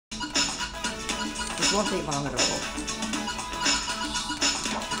This won't take long at all.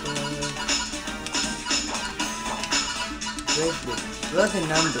 Where's the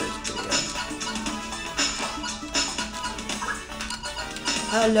numbers?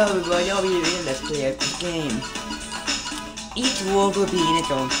 Hello everybody, I'll be doing Let's Play of this game. Each world will be in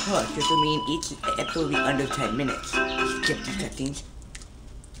its own part, which will mean each episode will be under 10 minutes. Skip these cutscenes.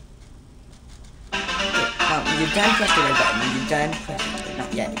 When you're done, press the red button. When you're done, press it.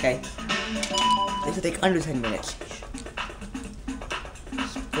 Not yet, okay? This will take under 10 minutes.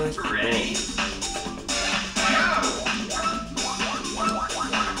 First, ready?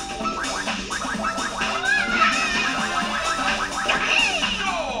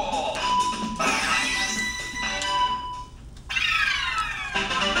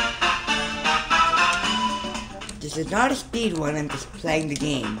 This is not a speed run, I'm just playing the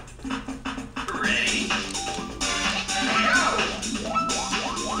game. Ready?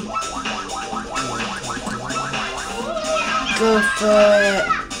 Go for it.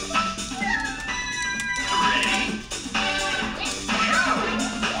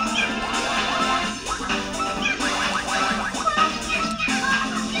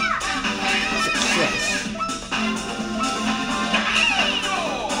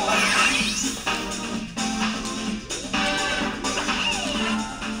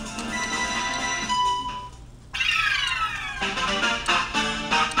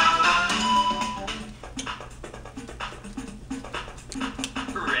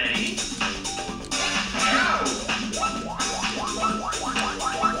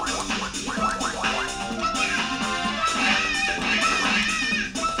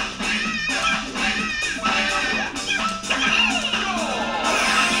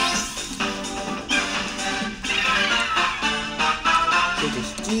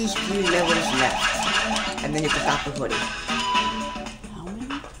 These few levels left, and then you can stop recording. How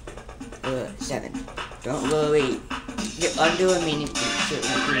many? 7. Don't worry, you're under a minute, so it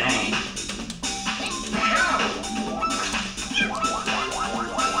won't be long.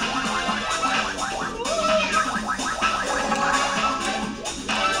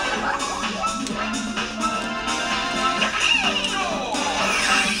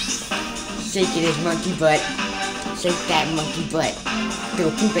 Shake it, his monkey butt. Shake that monkey butt.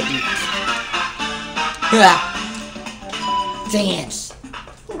 They'll poop at you. Dance! I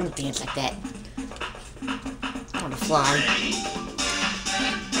don't want to dance like that. I want to fly.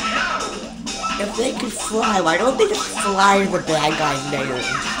 If they could fly, why don't they just fly to the bad guys later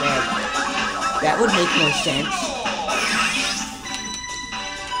instead? That would make more sense.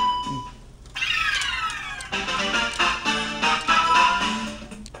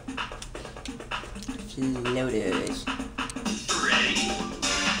 Floaters.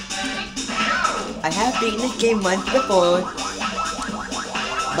 I have beaten this game once before.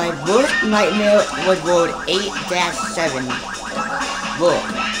 My worst nightmare was World 8-7. Whoa.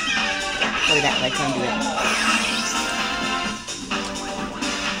 Look at that, I can't do it.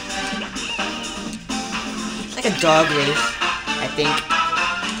 It's like a dog race, I think.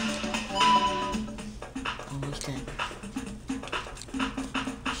 Almost done.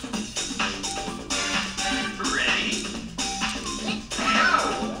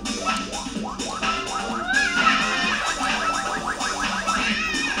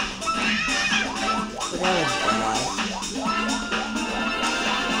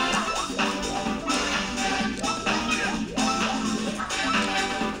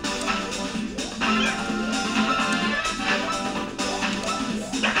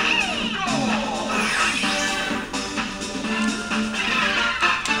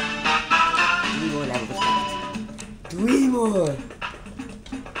 Three more!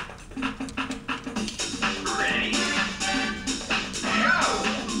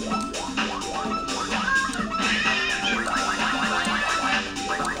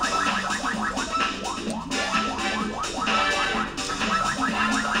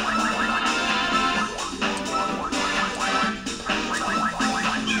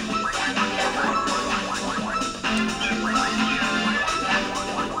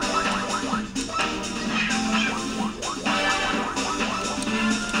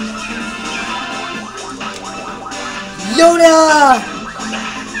 Yoda!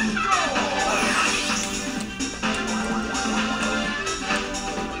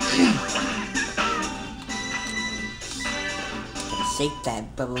 Shake that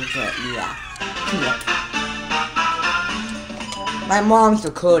bubble butt, yeah. My mom's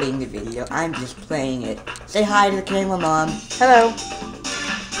recording the video, I'm just playing it. Say hi to the camera, Mom. Hello.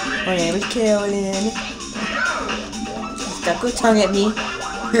 My name is Carolyn. She stuck her tongue at me.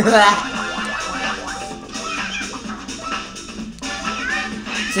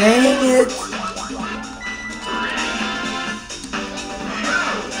 Dang it!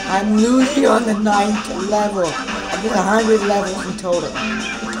 I'm losing on the 9th level. I did 100 levels in total.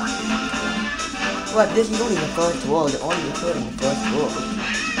 But this is only the first world. Only recording the first world.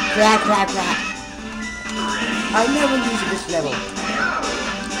 Crap, crap, crap. I never use this level.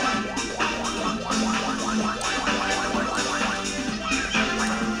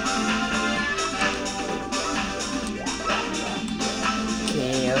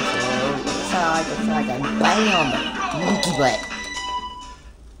 Side, and bam! Monkey butt.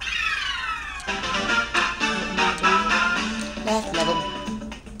 Last level.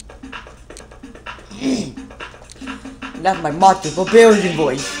 That's my multiple billion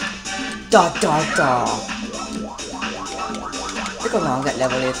voice. Da da da. Look how long that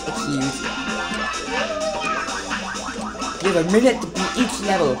level is. It's huge. You have a minute to beat each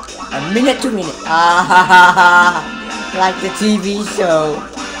level. A minute to win it. Ah ha ha ha. Like the TV show.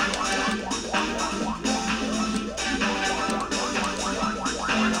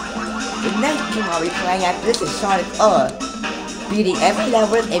 The next game I'll be playing after this is Sonic Earth, beating every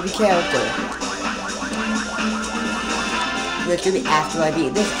level and every character. Which will be after I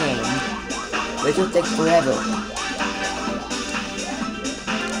beat this game, which will take forever.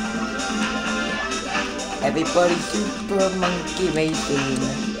 Everybody Super Monkey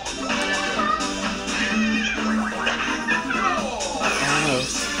Racing.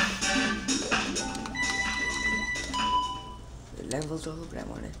 Levels over, but I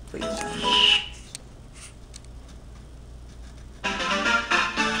want to put it down.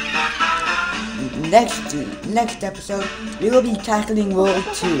 Next episode, we will be tackling World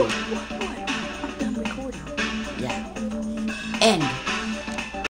 2. Yeah. End.